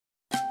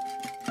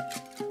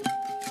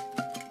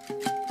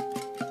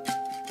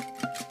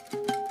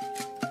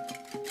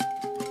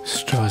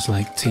Straws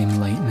like tame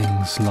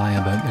lightnings lie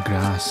about the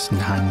grass and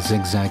hang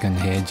zigzag on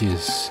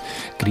hedges.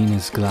 Green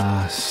as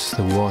glass,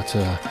 the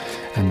water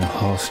and the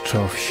horse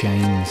trough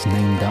shines.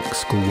 9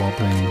 ducks go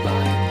wobbling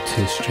by in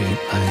 2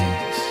 straight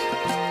lines.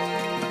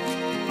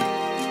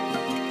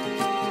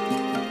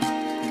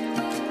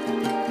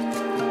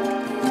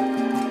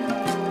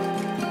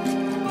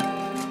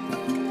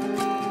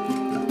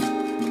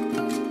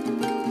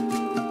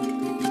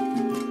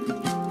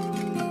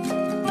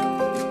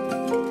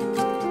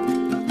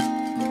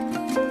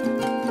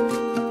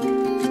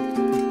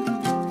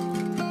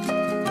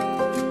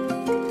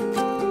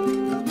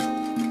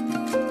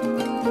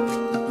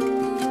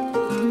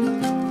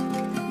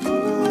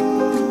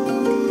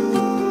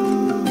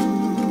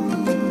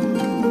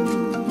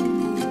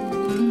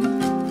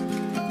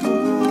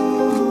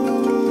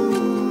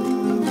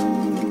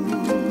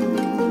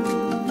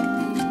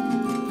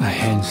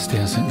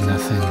 Stares at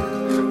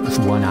nothing with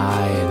one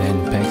eye,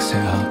 then picks it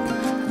up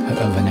out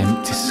of an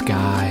empty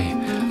sky.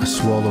 A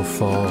swallow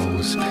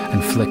falls,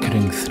 and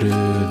flickering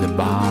through the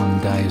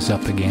barn dives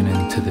up again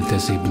into the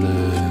dizzy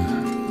blue.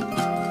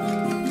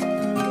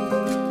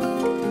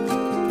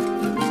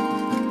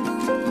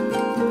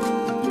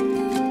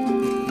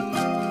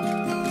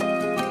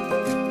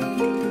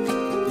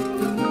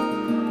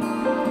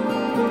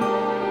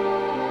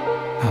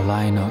 I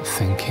lie not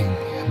thinking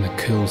in the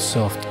cool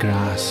soft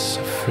grass,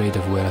 afraid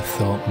of where a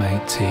thought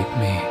might take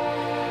me,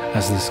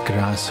 as this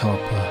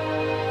grasshopper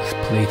with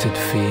plaited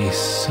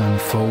face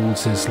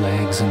unfolds his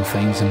legs and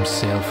finds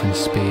himself in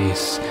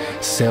space.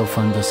 Self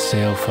under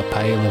self, a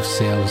pile of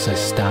selves I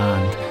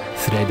stand,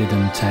 threaded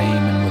in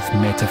time and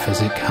with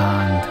metaphysic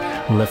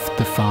hand, lift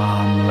the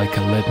farm like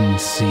a leaden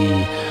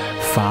sea,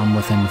 farm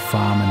within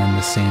farm, and in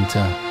the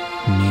centre,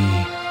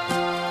 me.